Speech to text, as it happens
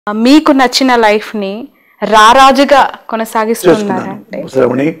మీకు నచ్చిన లైఫ్ని రారాజుగా కొనసాగిస్తున్నారంటే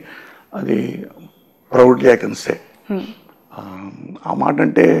శ్రవణి, అది ప్రౌడ్లీ ఐ కెన్ సే. ఆ మాట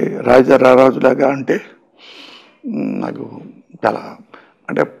అంటే రారాజులాగా అంటే నాకు చాలా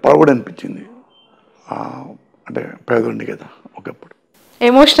అంటే ప్రౌడ్ అనిపించింది. అంటే పేదోండి కదా ఒకప్పుడు,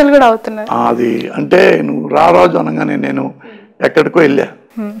 ఎమోషనల్ కూడా అవుతున్నారు. అది అంటే నువ్వు రారాజు అనగానే నేను ఎక్కడికో వెళ్ళా.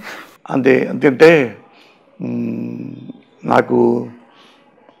 అంతే నాకు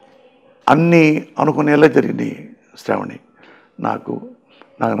అన్నీ అనుకునేలా జరిగినాయి శ్రావణి. నాకు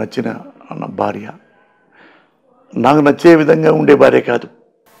నచ్చిన భార్య, నాకు నచ్చే విధంగా ఉండే భార్య కాదు,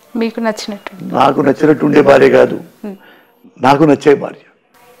 మీకు నచ్చినట్టు నాకు నచ్చినట్టు ఉండే భార్య కాదు, నాకు నచ్చే భార్య.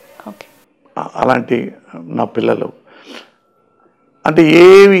 అలాంటి నా పిల్లలు అంటే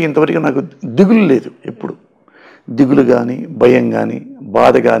ఏవి ఇంతవరకు నాకు దిగులు లేదు. ఎప్పుడు దిగులు కానీ, భయం కానీ,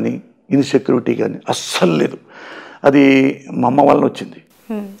 బాధ కానీ, ఇన్సెక్యూరిటీ కానీ అస్సలు లేదు. అది మా అమ్మ వలన వచ్చింది.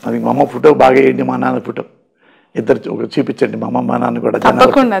 అది మా అమ్మ ఫోటో బాగా వేయండి, మా నాన్న ఫోటో ఇద్దరు ఒక చూపించండి, మా అమ్మ మా నాన్న కూడా.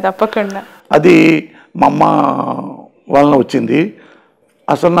 తప్పకుండా అది మా అమ్మ వలన వచ్చింది.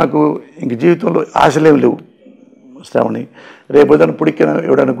 అసలు నాకు ఇంక జీవితంలో ఆశలేం లేవు శ్రావణి. రేపు ఏదైనా పుడికినా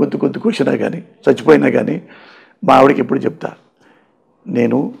ఎవడైనా గొంతు కూర్చున్నా కానీ, చచ్చిపోయినా కానీ మా ఆవిడకి ఎప్పుడు చెప్తా,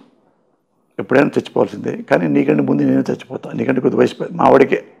 నేను ఎప్పుడైనా చచ్చిపోవాల్సిందే, కానీ నీకంటే ముందు నేను చచ్చిపోతాను. నీకంటే కొద్ది వయసు, మా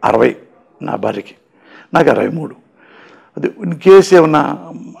ఆవిడకి 60, నా భార్యకి, నాకు 63. అది ఇన్ కేసు ఏమన్నా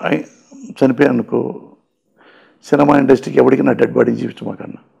చనిపోయానుకో, సినిమా ఇండస్ట్రీకి ఎవరికి నా డెడ్ బాడీ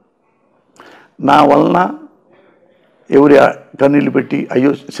చూపించమాకన్నా. నా వలన ఎవరి కన్నీళ్ళు పెట్టి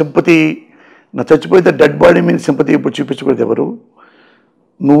అయ్యో సింపతి, నా చచ్చిపోతే డెడ్ బాడీ మీద సింపతి ఇప్పుడు చూపించకూడదు ఎవరు.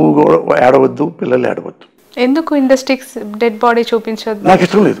 నువ్వు కూడా ఏడవద్దు, పిల్లలు ఏడవద్దు. ఎందుకు ఇండస్ట్రీకి డెడ్ బాడీ చూపించొద్దు? నాకు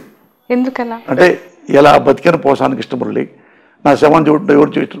ఇష్టం లేదు. ఎందుకలా అంటే ఎలా బతికిన పోసాని కృష్ణ మురళి, నా శవం చూడటం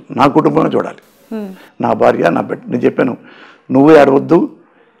ఎవరు చూడటం, నా కుటుంబమే చూడాలి, నా భార్య, నా బిడ్డ. నేను చెప్పాను, నువ్వు ఏడవద్దు,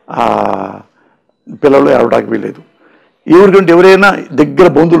 పిల్లలు ఏడవడానికి వీల్లేదు. ఎవరికంటే ఎవరైనా దగ్గర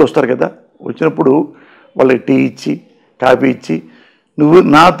బంధువులు వస్తారు కదా, వచ్చినప్పుడు వాళ్ళకి టీ ఇచ్చి కాఫీ ఇచ్చి, నువ్వు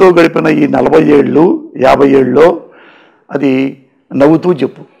నాతో గడిపిన ఈ 40 ఏళ్ళు 50 ఏళ్ళలో అది నవ్వుతూ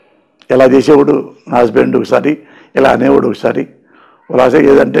చెప్పు. ఎలా చేసేవాడు నా హస్బెండ్ ఒకసారి, ఇలా అనేవాడు ఒకసారి, అలాగే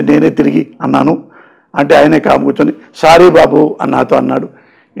ఏదంటే నేనే తిరిగి అన్నాను అంటే ఆయనే కాము కూర్చొని సారీ బాబు అని నాతో అన్నాడు.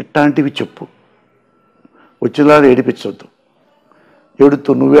 ఇట్లాంటివి చెప్పు. వచ్చిన ఏడిపించవద్దు,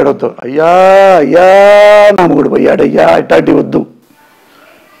 ఏడుతూ నువ్వు ఏడవుతావు, అయ్యా అయ్యా నా మొగుడు పోయాడయ్యా, ఇట్లాంటివి వద్దు.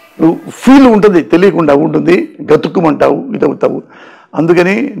 నువ్వు ఫీల్ ఉంటుంది, తెలియకుండా ఉంటుంది, గతుక్కుమంటావు, ఇదవుతావు.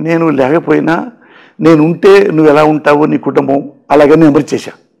 అందుకని నేను లేకపోయినా, నేను ఉంటే నువ్వు ఎలా ఉంటావో నీ కుటుంబం అలాగని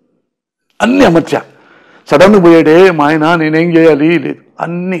అమర్చేశా, అన్నీ అమర్చా. సడన్గా పోయాడే మా ఆయన, నేనేం చేయాలి లేదు,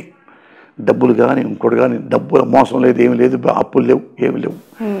 అన్నీ డబ్బులు కానీ ఇంకోటి కానీ, డబ్బులు మోసం లేదు, ఏమి లేదు, అప్పులు లేవు, ఏమి లేవు,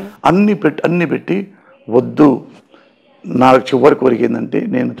 అన్నీ పెట్టి వద్దు. నాకు చివరి కోరిక ఏంటంటే,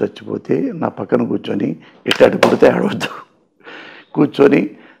 నేను చచ్చిపోతే నా పక్కన కూర్చొని ఇట్లాంటి పుడితే ఆడవద్దు, కూర్చొని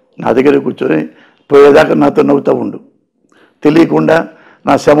నా దగ్గర కూర్చొని పోయేదాకా నాతో నవ్వుతూ ఉండు. తెలియకుండా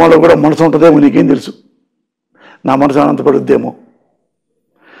నా శవంలో కూడా మనసు ఉంటుందేమో, నీకేం తెలుసు, నా మనసు ఆనందపడుద్దేమో.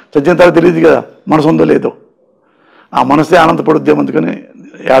 చచ్చిన తర్వాత తెలియదు కదా మనసు ఉందో లేదో, ఆ మనసే ఆనందపడుద్దేమో. అందుకని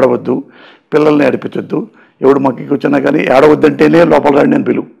ఏడవద్దు, పిల్లల్ని ఏడిపించొద్దు. ఎవడు మక్కి కూర్చున్నా కానీ ఏడవద్దంటేనే లోపల రాండి అని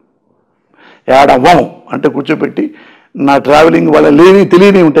పిలువు. ఏడవ్వం అంటే కూర్చోబెట్టి నా ట్రావెలింగ్ వాళ్ళ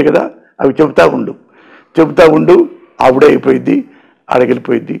తెలియని ఉంటాయి కదా, అవి చెబుతూ ఉండు. ఆవిడే అయిపోయిద్ది,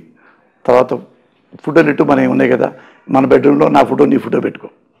 ఆడకెళ్ళిపోయిద్ది. తర్వాత ఫోటోలు ఇట్టు మనవి ఉన్నాయి కదా, మన బెడ్రూమ్లో నా ఫోటో నీ ఫోటో పెట్టుకో,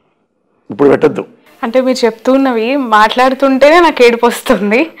 ఇప్పుడు పెట్టద్దు. అంటే మీరు చెప్తున్నవి మాట్లాడుతుంటేనే నాకు ఏడుపు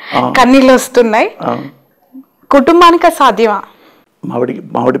వస్తుంది, కన్నీళ్ళు వస్తున్నాయి. కుటుంబానికి సాధ్యమా?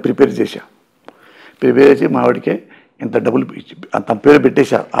 మావిడి ప్రిపేర్ చేసి మావిడికే ఇంత డబ్బులు అంత పేరు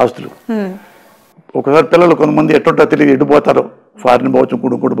పెట్టేశా, ఆస్తులు. ఒకసారి పిల్లలు కొంతమంది ఎట్టొట్టా తెలియదు, ఎడిపోతారు, ఫారిన్ పోవచ్చు,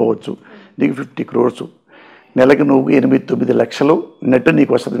 కుడుకుడు పోవచ్చు. నీకు 50 crores, నెలకి నువ్వు 8-9 లక్షలు నెట్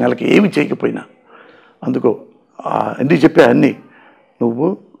నీకు వస్తుంది, నెలకి ఏమి చేయకపోయినా. అందుకో అన్నీ చెప్పా, అన్నీ నువ్వు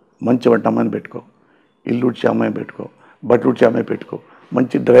మంచి వంట అమ్మాయిని పెట్టుకో, ఇల్లు ఉడ్చే అమ్మాయిని పెట్టుకో, బట్టలు ఉడ్చే అమ్మాయి పెట్టుకో,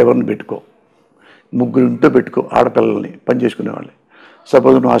 మంచి డ్రైవర్ని పెట్టుకో, 3 ఇంట్లో పెట్టుకో, ఆడపిల్లల్ని పని చేసుకునే వాళ్ళని.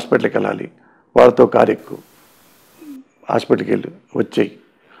 సపోజ్ నువ్వు హాస్పిటల్కి వెళ్ళాలి, వాళ్ళతో కారు ఎక్కు, హాస్పిటల్కి వెళ్ళి వచ్చేయి.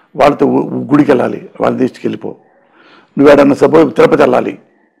 వాళ్ళతో గుడికి వెళ్ళాలి, వాళ్ళని తీసుకెళ్ళిపో. నువ్వు ఏడన్నా సపోజ్ తిరుపతి వెళ్ళాలి,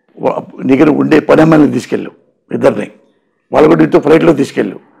 దగ్గర ఉండే పని అమ్మాయిని తీసుకెళ్ళు, ఇద్దరిని, వాళ్ళు కూడా ఇంట్లో ఫ్లైట్లో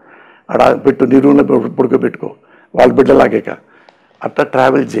తీసుకెళ్ళు, అక్కడ పెట్టు, నీ రూమ్లో పడుకోబెట్టుకో, వాళ్ళ బిడ్డలాగాక అట్లా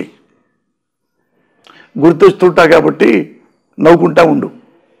ట్రావెల్ చేయి. గుర్తొస్తుంటా కాబట్టి నవ్వుకుంటా ఉండు,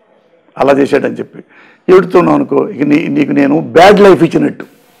 అలా చేశాడని చెప్పి. ఏడుతున్నావు అనుకో, ఇక నీకు నేను బ్యాడ్ లైఫ్ ఇచ్చినట్టు,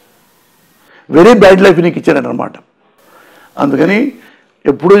 వెరీ బ్యాడ్ లైఫ్ నీకు ఇచ్చాను అనమాట. అందుకని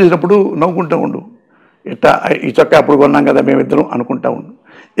ఎప్పుడూ చేసినప్పుడు నవ్వుకుంటూ ఉండు. ఇట్లా ఈ చొక్కా అప్పుడు కొన్నాం కదా మేమిద్దరం అనుకుంటా ఉండు.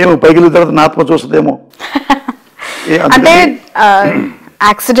 ఏమో పైకి తర్వాత నా ఆత్మ చూస్తుందేమో. అంటే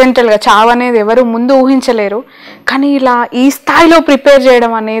యాక్సిడెంటల్ గా చావు అనేది ఎవరు ముందు ఊహించలేరు, కానీ ఇలా ఈ స్థాయిలో ప్రిపేర్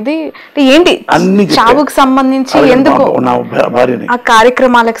చేయడం అనేది ఏంటి? చావుకు సంబంధించి ఎందుకు, ఆ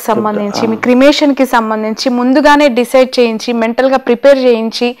కార్యక్రమాలకు సంబంధించి, మీ క్రిమేషన్ కి సంబంధించి ముందుగానే డిసైడ్ చేయించి మెంటల్ గా ప్రిపేర్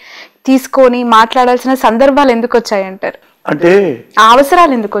చేయించి తీసుకొని మాట్లాడాల్సిన సందర్భాలు ఎందుకు వచ్చాయి అంటారు? అంటే ఆ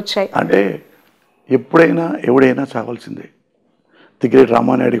అవసరాలు ఎందుకు వచ్చాయి? అంటే ఎప్పుడైనా ఎవడైనా చావాల్సిందే. దిగ్రేట్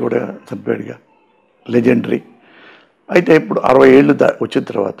రామానాయుడు కూడా చనిపోయాడుగా, లెజెండరీ. అయితే ఇప్పుడు 60 ఏళ్ళు వచ్చిన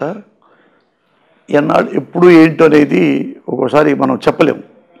తర్వాత ఎన్నాళ్ళు ఎప్పుడు ఏంటో అనేది ఒక్కోసారి మనం చెప్పలేము.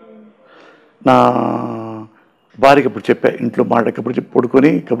 నా భార్యకి ఇప్పుడు చెప్పా, ఇంట్లో మాట కబుర్లు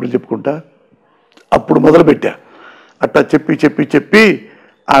పడుకొని కబుర్లు చెప్పుకుంటా అప్పుడు మొదలుపెట్టా. అట్లా చెప్పి చెప్పి చెప్పి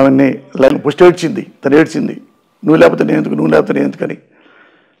ఆమెని ఫస్ట్ ఏడ్చింది, తను ఏడ్చింది. నువ్వు లేకపోతే నేను ఎందుకు, నువ్వు లేకపోతే నేను ఎందుకని.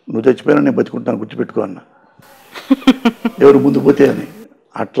 నువ్వు చచ్చిపోయినా నేను బతుకుంటాను, గుర్తుపెట్టుకో అన్న. ఎవరు ముందు పోతే అని.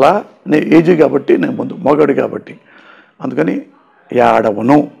 అట్లా నేను ఏజ్ కాబట్టి, నేను ముందు మోగాడు కాబట్టి, అందుకని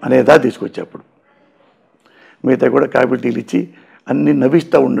ఆడవను అనేదా తీసుకొచ్చా. అప్పుడు మిగతా కూడా కాఫీ టీలు ఇచ్చి అన్నీ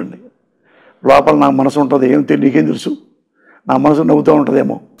నవ్విస్తూ ఉండండి. లోపల నా మనసు ఉంటుంది, ఏం నీకేం తెలుసు, నా మనసు నవ్వుతూ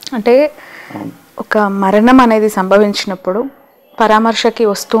ఉంటుందేమో. అంటే ఒక మరణం అనేది సంభవించినప్పుడు పరామర్శకి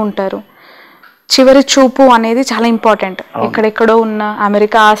వస్తూ ఉంటారు. చివరి చూపు అనేది చాలా ఇంపార్టెంట్. ఎక్కడెక్కడో ఉన్న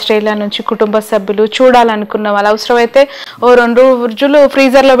అమెరికా, ఆస్ట్రేలియా నుంచి కుటుంబ సభ్యులు చూడాలనుకున్న వాళ్ళు అవసరమైతే ఓ 2 రోజులు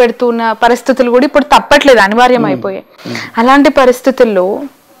ఫ్రీజర్లో పెడుతున్న పరిస్థితులు కూడా ఇప్పుడు తప్పట్లేదు, అనివార్యం అయిపోయాయి. అలాంటి పరిస్థితుల్లో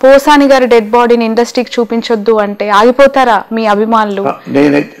పోసాని గారి డెడ్ బాడీని ఇండస్ట్రీకి చూపించొద్దు అంటే ఆగిపోతారా మీ అభిమానులు?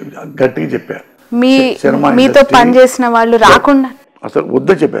 నేనే గట్టిగా చెప్పా, మీతో పనిచేసిన వాళ్ళు రాకుండా అసలు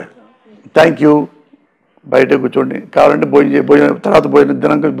వద్దని చెప్పా. థ్యాంక్ యూ, బయట కూర్చోండి, కావాలంటే భోజనం తర్వాత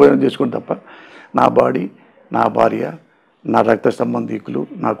దినాంక భోజనం చేసుకోండి తప్ప నా బాడీ, నా భార్య, నా రక్త సంబంధికులు,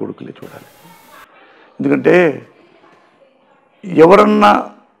 నా కొడుకులే చూడాలి. ఎందుకంటే ఎవరన్నా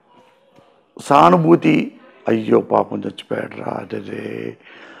సానుభూతి, అయ్యో పాపం చచ్చిపోయాడు రా అదే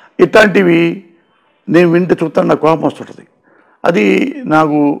ఇట్లాంటివి నేను వింటే చూస్తాను, నాకు కోపం వస్తుంటుంది. అది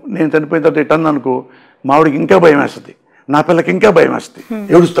నాకు నేను చనిపోయిన తర్వాత ఇటన్ అనుకో, మావిడికి ఇంకా భయం వేస్తుంది, నా పిల్లకి ఇంకా భయం వేస్తుంది,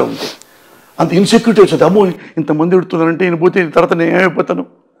 ఏడుస్తూ ఉంటే అంత ఇన్సెక్యూరిటీ వస్తుంది. అమ్మో ఇంతమంది ఎడుతున్నారంటే నేను పోతే తర్వాత నేను ఏమైపోతాను.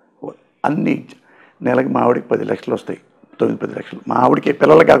 అన్నీ నెలకి మా ఆవిడకి 10 లక్షలు వస్తాయి, 9-10 లక్షలు మా ఆవిడకి,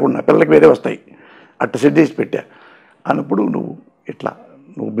 పిల్లలు కాకుండా పిల్లలకి వేరే వస్తాయి. అట్ట సెట్ చేసి పెట్టా. అన్నప్పుడు నువ్వు ఇట్లా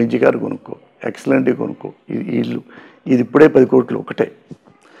నువ్వు బెంచి కారు కొనుక్కో, ఎక్సలెంట్గా కొనుక్కో, ఇది ఇల్లు, ఇది ఇప్పుడే 10 కోట్లు ఒకటే,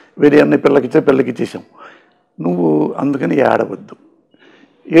 వేరే అన్ని పిల్లలకి ఇచ్చేసాం. నువ్వు అందుకని ఆడవద్దు.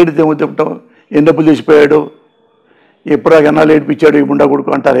 ఏడితే చెప్తావు, ఎన్ని డబ్బులు చేసిపోయాడు, ఎప్పుడు ఆ గన్నాలు ఏడిపించాడు ఈ ముండా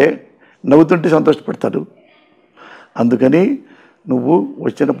కొడుకు అంటారే, నవ్వుతుంటే సంతోషపడతాడు. అందుకని నువ్వు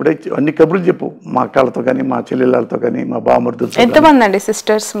వచ్చినప్పుడే అన్ని కబుర్లు చెప్పు, మా అక్కలతో కానీ, మా చెల్లెళ్ళతో కానీ, మా బామర్దులతో. ఎంతమంది అండి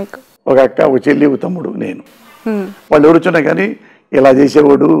సిస్టర్స్ మీకు? ఒక అక్క, ఒక చెల్లి, ఒక తమ్ముడు, నేను. వాళ్ళు ఎవరు వచ్చినా కానీ ఇలా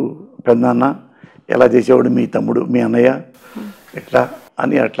చేసేవాడు పెద్దనాన్న, ఎలా చేసేవాడు మీ తమ్ముడు, మీ అన్నయ్య, ఎట్లా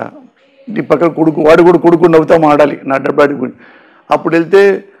అని అట్లా. నీ పక్కన కొడుకు, వాడు కూడా కొడుకు నవ్వుతా మాడాలి నా డబ్బాడి. అప్పుడు వెళ్తే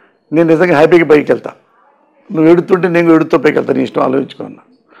నేను నిజంగా హ్యాపీగా పైకి వెళ్తా. నువ్వు ఎడుతుంటే నేను ఎడుతో పైకి వెళ్తాను, నీ ఇష్టం ఆలోచించుకున్నా.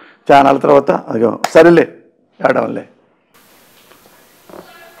 చాలా తర్వాత అది సరేలే ఆడవాళ్ళే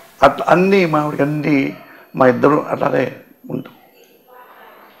అట్లా అన్నీ మావిడికి అన్నీ మా ఇద్దరు అట్లానే ఉంటాం.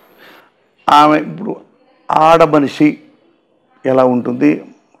 ఆమె ఇప్పుడు ఆడ మనిషి ఎలా ఉంటుంది,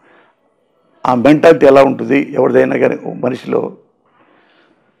 ఆ మెంటాలిటీ ఎలా ఉంటుంది ఎవరిదైనా కానీ మనిషిలో,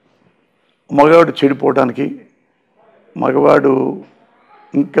 మగవాడు చెడిపోవడానికి, మగవాడు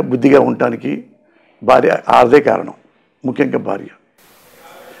ఇంకా బుద్ధిగా ఉండటానికి భార్య అదే కారణం. ముఖ్యంగా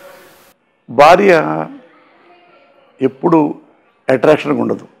భార్య ఎప్పుడు అట్రాక్షన్గా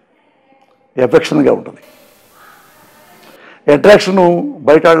ఉండదు, ఎఫెక్షన్గా ఉంటుంది. అట్రాక్షను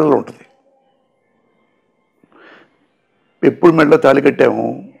బయట ఆడలో ఉంటుంది. ఎప్పుడు మెడలో తాళి కట్టాము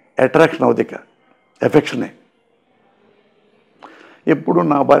అట్రాక్షన్ అవుతుంది, ఇక ఎఫెక్షనే. ఎప్పుడు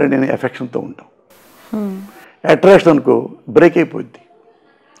నా భార్య నేను ఎఫెక్షన్తో ఉంటాం. అట్రాక్షన్ అనుకో బ్రేక్ అయిపోద్ది,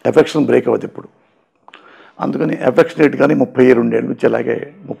 ఎఫెక్షన్ బ్రేక్ అవ్వదు ఎప్పుడు. అందుకని ఎఫెక్షనేట్ కానీ 32 ఏళ్ళ నుంచి, అలాగే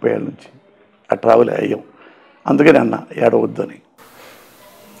 30 ఏళ్ళ నుంచి ఆ ట్రావెల్ అయ్యాం. అందుకని అన్న ఏడవద్దు అని.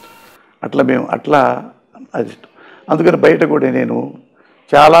 అట్లా మేము అట్లా అది. అందుకని బయట కూడా నేను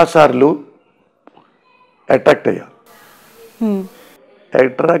చాలాసార్లు అట్రాక్ట్ అయ్యా.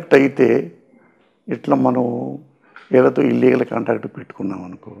 అట్రాక్ట్ అయితే ఇట్లా మనం వీళ్ళతో ఇల్లీగల్ కాంటాక్ట్ పెట్టుకున్నాం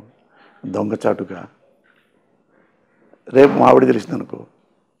అనుకో, దొంగచాటుగా, రేపు మావిడి తెలిసింది అనుకో,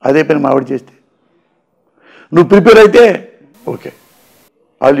 అదే పని మావిడి చేస్తే నువ్వు ప్రిపేర్ అయితే ఓకే,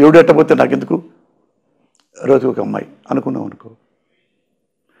 వాళ్ళు ఎవడు ఎట్టపోతే నాకెందుకు, రోజు ఒక అమ్మాయి అనుకున్నావు అనుకో,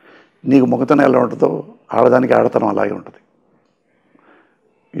 నీకు మొగతనం ఎలా ఉంటుందో ఆడదానికి ఆడతనం అలాగే ఉంటుంది.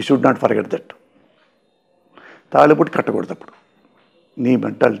 You should not forget that. తాళిపుట్టి కట్టకూడదు అప్పుడు. నీ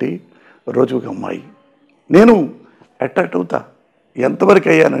మెంటాలిటీ రోజు ఒక అమ్మాయి. నేను అట్రాక్ట్ అవుతా. ఎంతవరకు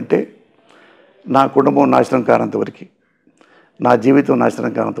అయ్యానంటే నా కుటుంబం నాశనం కానంతవరకు, నా జీవితం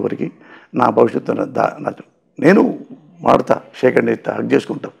నాశనం కానంతవరకు, నా భవిష్యత్తు నేను మాడతా, షేక్ అండ్ ఇస్తా, హక్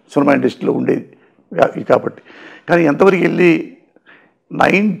చేసుకుంటాం. సినిమా ఇండస్ట్రీలో ఉండేది కాబట్టి. కానీ ఎంతవరకు వెళ్ళి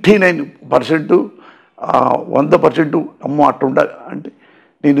 99% 100% అమ్మో అట్లా ఉండాలి అంటే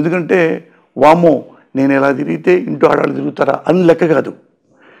నేను, ఎందుకంటే వామ్మో నేను ఎలా తిరిగితే ఇంటూ ఆడాళ్ళు తిరుగుతారా అని లెక్క కాదు.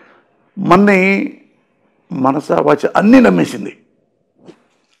 మన్ని మనసా వాచ అన్నీ నమ్మేసింది,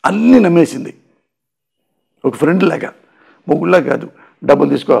 అన్నీ నమ్మేసింది. ఒక ఫ్రెండ్ లాగా, మొగుళ్ళ కాదు. డబ్బులు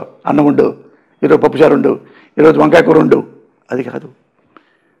తీసుకో, అన్నం ఉండు, ఈరోజు పప్పుచారు ఉండు, ఈరోజు వంకాయ కూర ఉండు, అది కాదు.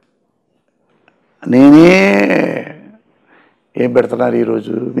 నేనే ఏం పెడుతున్నారు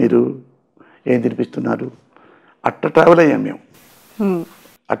ఈరోజు, మీరు ఏం తినిపిస్తున్నారు, అట్ట ట్రావెల్ అయ్యాం మేము,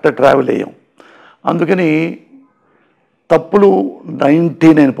 అట్ట ట్రావెల్ అయ్యాం. అందుకని తప్పులు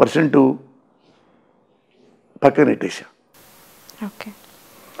 99% పక్కన పెట్టేసా. ఓకే,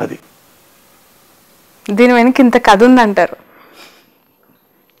 అది దీని వెనక ఇంత కథ ఉందంటారు.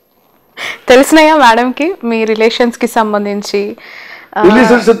 తెలిసినాయా మేడంకి మీ రిలేషన్స్కి సంబంధించి?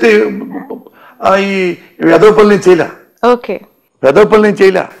 రిలేషన్స్ అయితే ఈ వెదవపల్లి నేను చేయలే. ఓకే, వెదవపల్లి నేను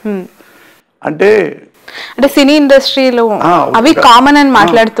చేయలే. అంటే సినీ ఇండస్ట్రీలో అవి కామన్ అని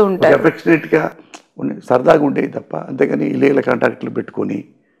మాట్లాడుతూ ఉంటారు. అఫెక్షనేట్గా సరదాగా ఉండేవి తప్ప, అంతేగాని ఇల్లీగల్ కాంటాక్ట్లు పెట్టుకొని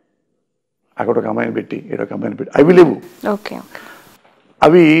అక్కడ ఒక అమ్మాయిని పెట్టి ఇక్కడ ఒక అమ్మాయిని పెట్టి అవి లేవు. ఓకే,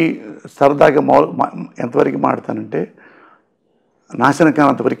 అవి సరదాగా ఎంతవరకు మాడతానంటే నాశనం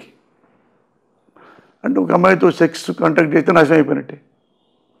కానంతవరకు. అంటే ఒక అమ్మాయితో సెక్స్ కాంటాక్ట్ అయితే నాశనం అయిపోయినట్టే.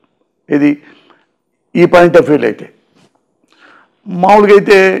 ఇది ఈ పాయింట్ ఆఫ్ వ్యూలో అయితే. మామూలుగా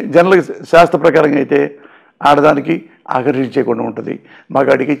అయితే జనరల్గా శాస్త్ర ప్రకారంగా అయితే ఆడదానికి ఆకర్షించేయకుండా ఉంటుంది,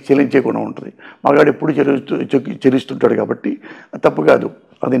 మగాడికి చెల్లించేయకుండా ఉంటుంది. మగాడు ఎప్పుడు చెల్లిస్తుంటాడు కాబట్టి తప్పు కాదు,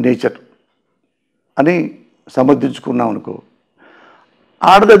 అది నేచర్ అని సమర్థించుకున్నాం అనుకో.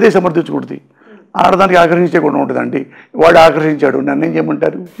 ఆడది అదే సమర్థించుకుంటుంది. ఆడదానికి ఆకర్షించకుండా ఉంటుందండి. వాడు ఆకర్షించాడు, నన్ను ఏం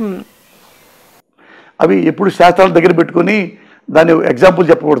చేయమంటారు? అవి ఎప్పుడు శాస్త్రాల దగ్గర పెట్టుకొని దాన్ని ఎగ్జాంపుల్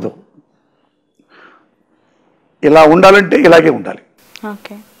చెప్పకూడదు. ఇలా ఉండాలంటే ఇలాగే ఉండాలి.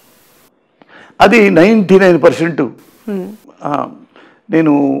 అది 99%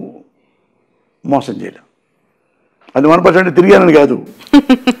 నేను మోసం చేయలే. అది 1% తిరిగానని కాదు,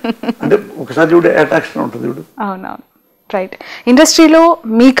 అంటే ఒకసారి చూడే అట్రాక్షన్ ఉంటుంది చూడు. అవునవును, రైట్. ఇండస్ట్రీలో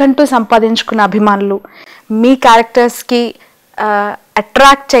మీకంటూ సంపాదించుకున్న అభిమానులు, మీ క్యారెక్టర్స్కి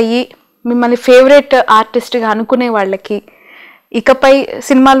అట్రాక్ట్ అయ్యి మిమ్మల్ని ఫేవరెట్ ఆర్టిస్ట్గా అనుకునే వాళ్ళకి ఇకపై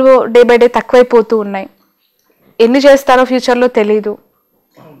సినిమాలు డే బై డే తక్కువైపోతూ ఉన్నాయి. ఎన్ని చేస్తారో ఫ్యూచర్లో తెలీదు.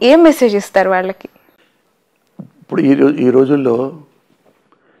 ఏం మెసేజ్ ఇస్తారు వాళ్ళకి? ఇప్పుడు ఈ రోజుల్లో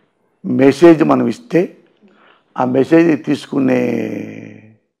మెసేజ్ మనం ఇస్తే ఆ మెసేజ్ తీసుకునే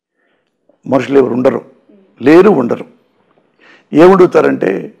మనుషులు ఎవరు ఉండరు.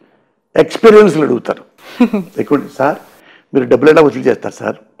 ఏమడుగుతారంటే ఎక్స్పీరియన్స్లు అడుగుతారు. ఎక్కువ సార్ మీరు డబ్బులు ఎలా వసూలు చేస్తారు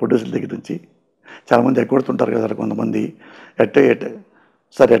సార్? ప్రొడ్యూసర్ల దగ్గర నుంచి చాలామంది ఎగ్గొడుతుంటారు కదా సార్, కొంతమంది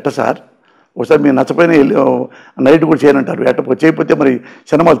ఎట్ట సార్ ఒకసారి మీరు నచ్చపోయిన నైట్ కూడా చేయనంటారు, చేయకపోతే మరి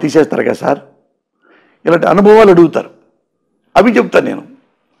సినిమాలు తీసేస్తారు కదా సార్. ఇలాంటి అనుభవాలు అడుగుతారు. అవి చెప్తాను నేను.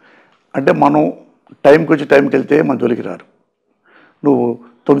 అంటే మనం టైంకి వచ్చి టైంకి వెళ్తే మన జోలికి రారు. నువ్వు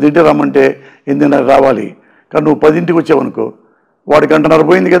 9 రమ్మంటే 8:30 రావాలి, కానీ నువ్వు 10 వచ్చావనుకో వాడి 1:30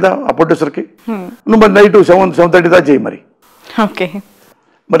 పోయింది కదా ఆ ప్రొడ్యూసర్కి. నువ్వు మరి నైట్ 7:30 దాకా చేయి మరి. ఓకే,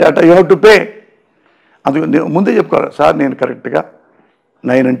 మరి అట్లా యూ హ్యావ్ టు పే. అందుకు ముందే చెప్పుకోవాలి సార్, నేను కరెక్ట్గా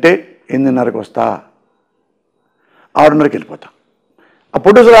 9 అంటే 8:30కి వస్తా, 6:30కి వెళ్ళిపోతా. ఆ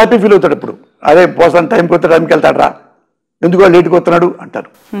ప్రొడ్యూసర్ హ్యాపీ ఫీల్ అవుతాడు. ఇప్పుడు అదే పోసాను టైంకి వస్తే టైంకి వెళ్తాడు రా, ఎందుకు వాళ్ళు లేట్కి వస్తున్నాడు అంటారు.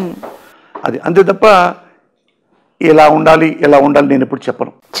 అది అంతే తప్ప ఇలా ఉండాలి నేను ఎప్పుడు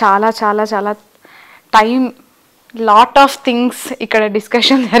చెప్పను. చాలా చాలా చాలా టైం, లాట్ ఆఫ్ థింగ్స్ ఇక్కడ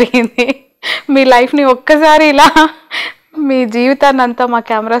డిస్కషన్ జరిగింది. మీ లైఫ్ని ఒక్కసారి ఇలా మీ జీవితాన్ని అంతా మా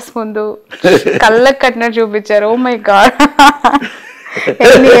కెమెరాస్ ముందు కళ్ళకు కట్టినట్టు చూపించారు. ఓ మై గాడ్,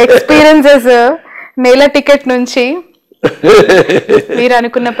 ఎన్ని ఎక్స్పీరియన్సెస్. నేల టికెట్ నుంచి మీరు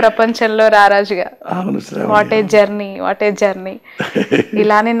అనుకున్న ప్రపంచంలో రారాజుగా. What a journey.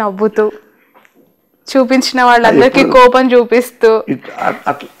 ఇలానే నవ్వుతూ చూపించిన వాళ్ళందరికీ కోపం చూపిస్తూ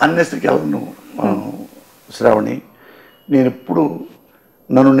అన్నెసరికి అవును శ్రావణి, నేను ఎప్పుడు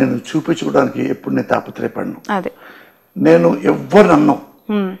నన్ను చూపించుకోవడానికి ఎప్పుడు నేను తాపత్రయపడను. అదే నేను ఎవ్వరు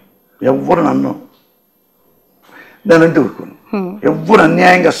నన్ను నేనంటే ఊరుకోను. ఎవ్వరు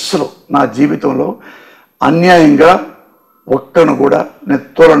అన్యాయంగా అస్సలు నా జీవితంలో అన్యాయంగా ఒక్కను కూడా నేను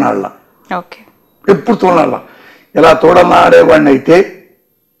తోలనాళ్ళ. ఎప్పుడు తోలనాళ్ళ. ఇలా తోడనాడేవాడిని అయితే,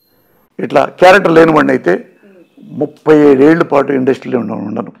 ఇట్లా క్యారెక్టర్ లేనివాడిని అయితే 37 ఏళ్ల పాటు ఇండస్ట్రీలో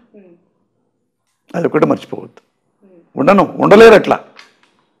ఉండను. అది ఒకటి మర్చిపోవద్దు. ఉండలేరు అట్లా.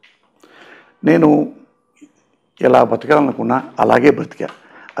 నేను ఎలా బతకాలనుకున్నా అలాగే బ్రతికా.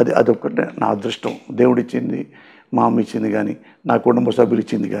 అదొక్కటే నా అదృష్టం. దేవుడిచ్చింది, మా అమ్మ ఇచ్చింది కానీ, నా కుటుంబ సభ్యులు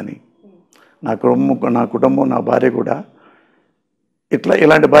ఇచ్చింది కానీ, నా కుటుంబం నా భార్య కూడా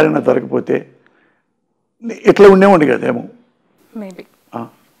ఇలాంటి భార్య నాకు దొరకపోతే ఇట్లా ఉండేవాడిని కాదేమో, మేబీ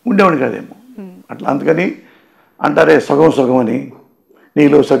ఉండేవాడిని కాదేమో అట్లా. అందుకని అంటారే సగం సగం అని,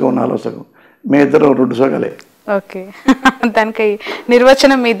 నీలో సగం నాలో సగం, మీ ఇద్దరం 2 సగాలే. ఓకే, దానికి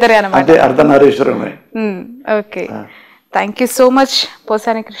నిర్వచనం మీ ఇద్దరే అన్నమాట. అంటే అర్ధనారీశ్వరమే. Okay, thank you so much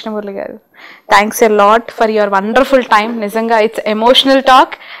Posani Krishna Murali గారు. Thanks a lot for your wonderful time. నిజంగా it's emotional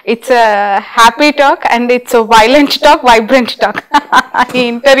talk, it's happy talk and it's violent talk, vibrant talk. ఈ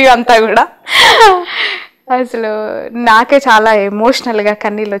ఇంటర్వ్యూ అంతా కూడా అసలు నాకే చాలా ఎమోషనల్గా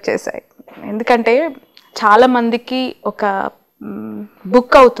కన్నీళ్ళు వచ్చేసాయి. ఎందుకంటే చాలామందికి ఒక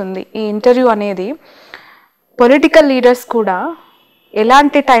బుక్ అవుతుంది ఈ ఇంటర్వ్యూ అనేది. పొలిటికల్ లీడర్స్ కూడా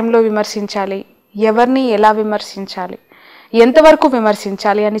ఎలాంటి టైంలో విమర్శించాలి, ఎవరిని ఎలా విమర్శించాలి, ఎంతవరకు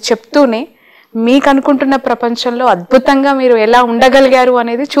విమర్శించాలి అని చెప్తూనే మీకు అనుకుంటున్న ప్రపంచంలో అద్భుతంగా మీరు ఎలా ఉండగలిగారు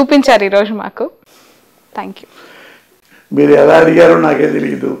అనేది చూపించారు ఈరోజు మాకు. Thank you. మీరు ఎలా అడిగారో నాకే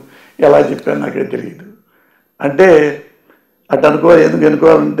తెలియదు, ఎలా చెప్పారో నాకే తెలియదు. అంటే అటు ఎందుకు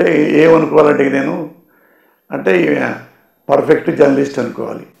అనుకోవాలంటే ఏమనుకోవాలంటే నేను అంటే పర్ఫెక్ట్ జర్నలిస్ట్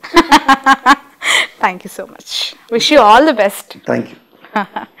అనుకోవాలి. Thank you so much. Wish you all the best. Thank you.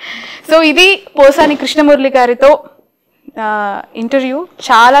 So ఇది పోసాని కృష్ణమురళి గారితో ఇంటర్వ్యూ.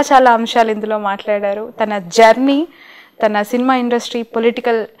 చాలా చాలా అంశాలు ఇందులో మాట్లాడారు. తన జర్నీ, తన సినిమా ఇండస్ట్రీ,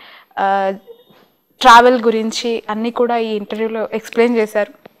 పొలిటికల్ ట్రావెల్ గురించి అన్నీ కూడా ఈ ఇంటర్వ్యూలో ఎక్స్ప్లెయిన్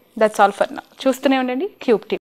చేశారు. That's all for now. చూస్తూనే ఉండండి క్యూబ్ టీవీ.